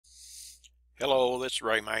Hello, this is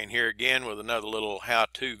Ray Main here again with another little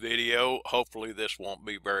how-to video. Hopefully this won't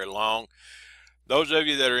be very long. Those of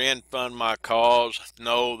you that are in Fund My Cause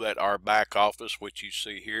know that our back office, which you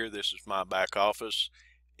see here, this is my back office,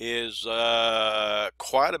 is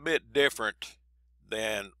quite a bit different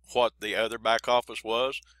than what the other back office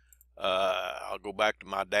was. I'll go back to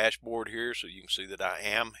my dashboard here so you can see that I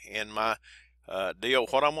am in my deal.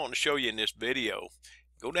 What I'm wanting to show you in this video,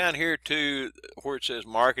 go down here to where it says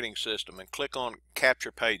marketing system and click on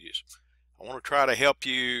capture pages. I want to try to help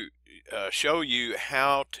you show you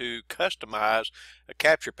how to customize a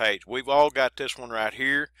capture page. We've all got this one right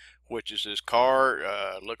here, which is this car.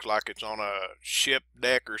 Looks like it's on a ship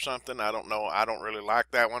deck or something. I don't know. I don't really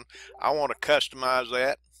like that one. I want to customize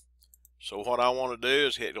that. So what I want to do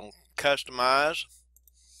is hit on customize.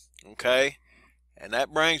 Okay. And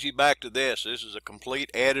that brings you back to this. This is a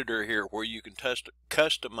complete editor here where you can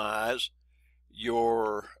customize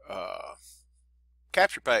your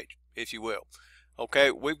capture page, if you will.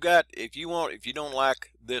 Okay, we've got, if you don't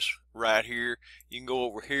like this right here, you can go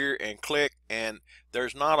over here and click, and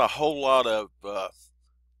there's not a whole lot of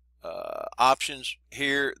options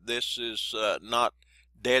here. This is not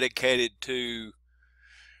dedicated to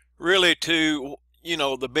really to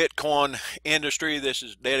the Bitcoin industry. This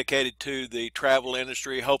is dedicated to the travel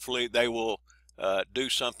industry. Hopefully they will do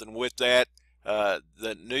something with that.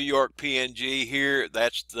 The New York PNG here,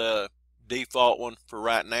 that's the default one for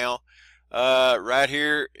right now. Right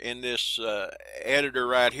here in this editor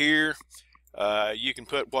right here, you can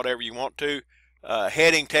put whatever you want to.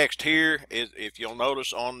 Heading text here is, if you'll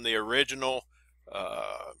notice on the original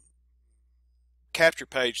capture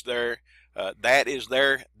page there, that is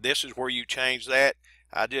there. This is where you change that.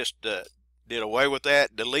 I just did away with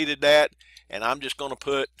that, deleted that, and I'm just going to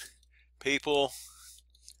put people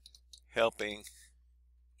helping,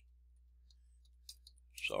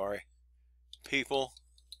 people.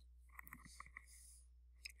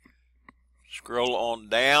 Scroll on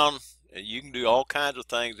down, and you can do all kinds of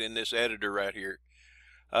things in this editor right here.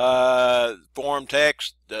 Form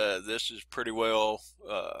text, this is pretty well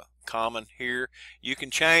common here. You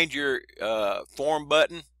can change your form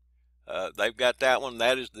button. They've got that one.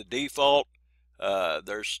 That is the default.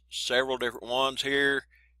 There's several different ones here.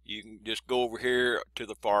 You can just go over here to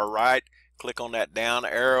the far right, click on that down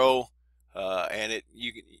arrow, and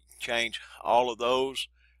you can change all of those.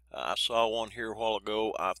 I saw one here a while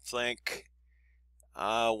ago. I think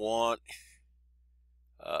I want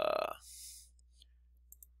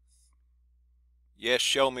yes,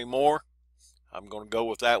 show me more. I'm going to go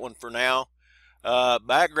with that one for now.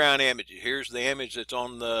 Background images. Here's the image that's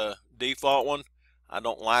on the default one. I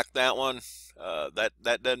don't like that one.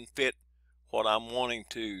 That doesn't fit what I'm wanting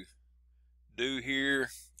to do here.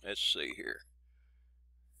 Let's see here.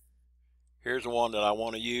 Here's the one that I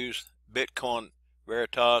want to use. Bitcoin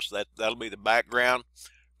Veritas. That'll be the background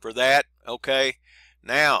for that. Okay.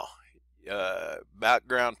 Now,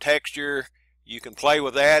 background texture. You can play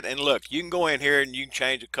with that, and look, you can go in here and you can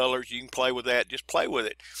change the colors. You can play with that. Just play with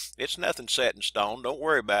it. It's nothing set in stone. Don't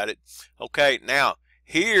worry about it. Okay, now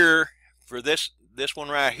here for this one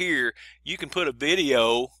right here, you can put a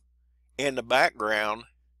video in the background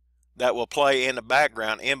that will play in the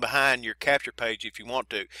background in behind your capture page if you want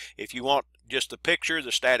to. If you want just the picture,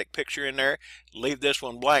 the static picture in there, leave this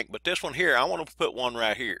one blank. But this one here, I want to put one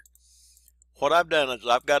right here. What I've done is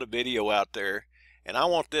I've got a video out there, and I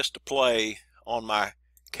want this to play on my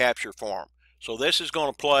capture form. So this is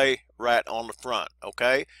going to play right on the front.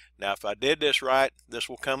 Okay, now if I did this right, this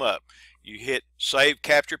will come up. You hit save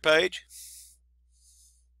capture page,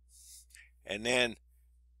 and then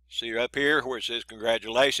see up here where it says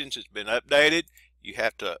congratulations, it's been updated. You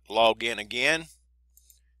have to log in again,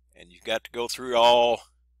 and you've got to go through all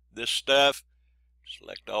this stuff.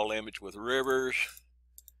 Select all image with rivers,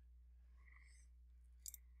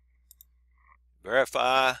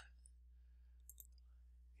 verify,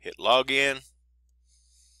 hit login.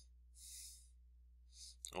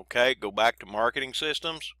 Okay, go back to marketing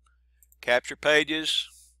systems, capture pages.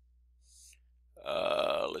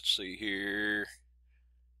 Let's see here.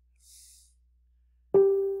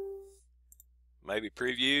 Maybe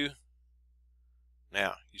preview.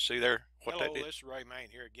 Now, you see there what that did? This is Ray Main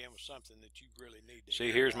here again with something that you really need to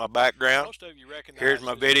see. Here's my background. Most of you recognize here's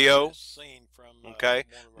my video. From, okay,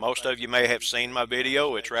 most of you may have seen my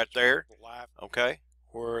video. It's right there. Okay,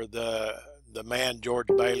 where the man George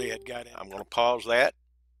Bailey had got in. I'm going to pause that.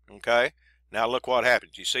 Okay, now look what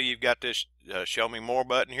happens. You see you've got this show me more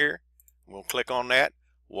button here. We'll click on that.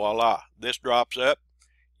 Voila, this drops up.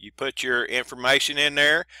 You put your information in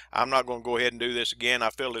there. I'm not going to go ahead and do this again. I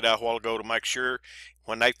filled it out a while ago to make sure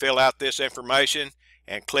when they fill out this information,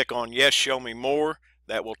 and click on Yes, Show Me More.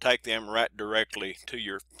 That will take them right directly to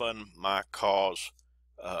your Fund My Cause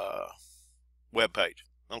webpage.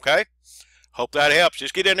 Okay? Hope that helps.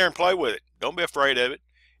 Just get in there and play with it. Don't be afraid of it.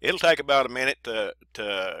 It'll take about a minute to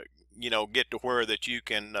get to where that you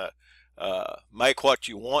can make what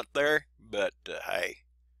you want there. But hey,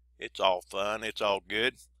 it's all fun. It's all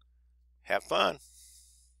good. Have fun.